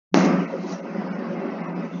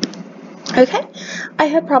Okay, I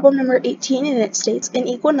have problem number 18, and it states an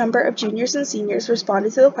equal number of juniors and seniors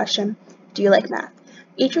responded to the question, do you like math?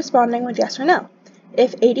 Each responding with yes or no.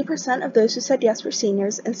 If 80% of those who said yes were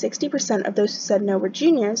seniors and 60% of those who said no were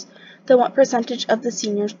juniors, then what percentage of the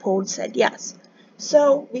seniors polled said yes?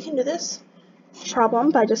 So we can do this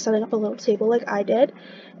problem by just setting up a little table like I did,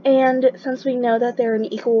 and since we know that there are an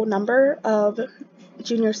equal number of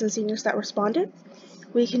juniors and seniors that responded,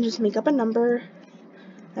 we can just make up a number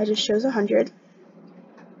that just shows 100.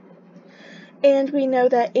 And we know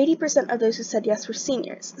that 80% of those who said yes were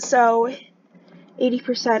seniors. So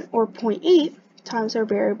 80% or 0.8 times our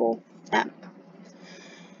variable m.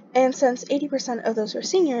 And since 80% of those were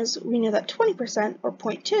seniors, we know that 20% or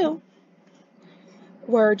 0.2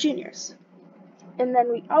 were juniors. And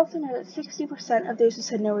then we also know that 60% of those who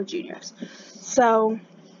said no were juniors. So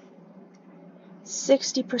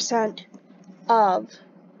 60% of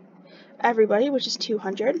everybody, which is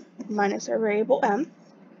 200, minus our variable m,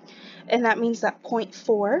 and that means that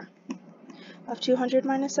 0.4 of 200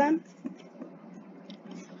 minus m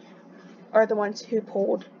are the ones who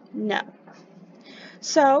polled no.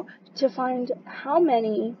 So to find how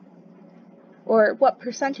many, or what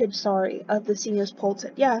percentage, of the seniors polled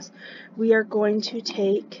said yes, we are going to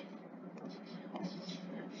take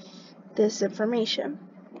this information.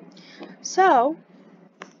 So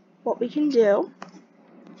what we can do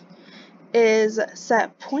is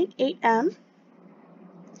set 0.8m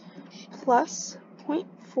plus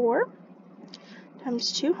 0.4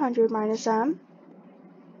 times 200 minus m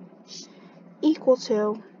equal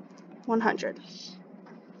to 100.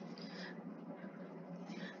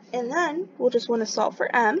 And then we'll just want to solve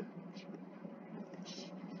for m.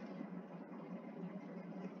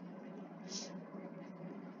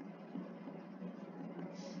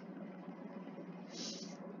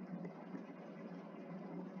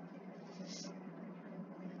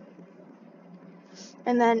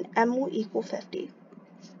 And then m will equal 50.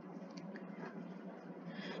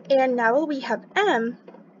 And now that we have m,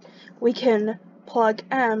 we can plug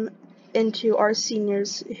m into our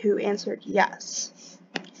seniors who answered yes.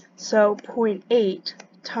 So 0.8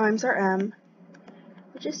 times our m,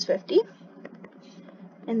 which is 50,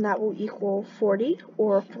 and that will equal 40,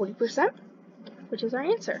 or 40%, which is our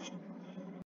answer.